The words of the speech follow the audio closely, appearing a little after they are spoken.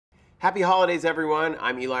Happy holidays, everyone.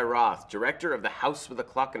 I'm Eli Roth, director of The House with a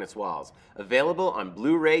Clock in Its Walls, available on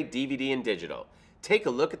Blu-ray, DVD, and digital. Take a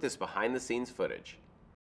look at this behind-the-scenes footage.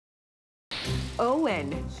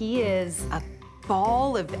 Owen, he is a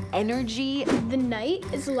ball of energy. The knight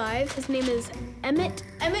is alive. His name is Emmett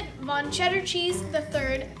von Cheddar Cheese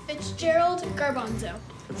III Fitzgerald Garbanzo.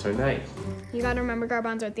 That's our knight. You gotta remember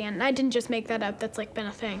Garbanzo at the end. I didn't just make that up. That's like been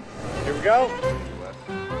a thing. Here we go.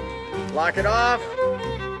 Lock it off.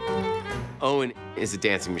 Owen is a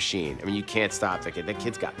dancing machine. I mean, you can't stop that kid. That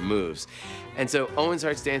kid's got moves. And so Owen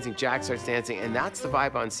starts dancing, Jack starts dancing, and that's the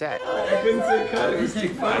vibe on set. I couldn't say cut, it was too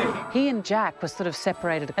funny. He and Jack were sort of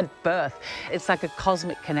separated at birth. It's like a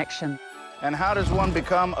cosmic connection. And how does one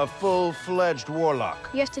become a full-fledged warlock?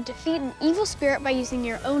 You have to defeat an evil spirit by using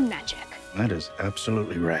your own magic. That is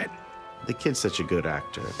absolutely right. The kid's such a good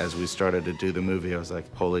actor. As we started to do the movie, I was like,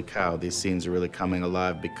 holy cow, these scenes are really coming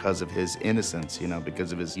alive because of his innocence, you know,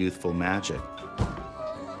 because of his youthful magic.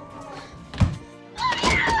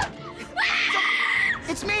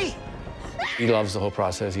 It's me! He loves the whole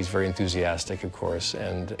process. He's very enthusiastic, of course,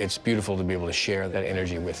 and it's beautiful to be able to share that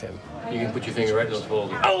energy with him. You can put your finger right in those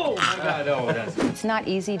holes. Oh, my God, no, that's... It's not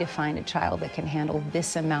easy to find a child that can handle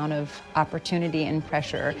this amount of opportunity and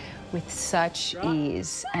pressure with such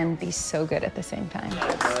ease and be so good at the same time.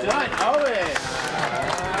 Done,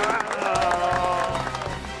 Owen!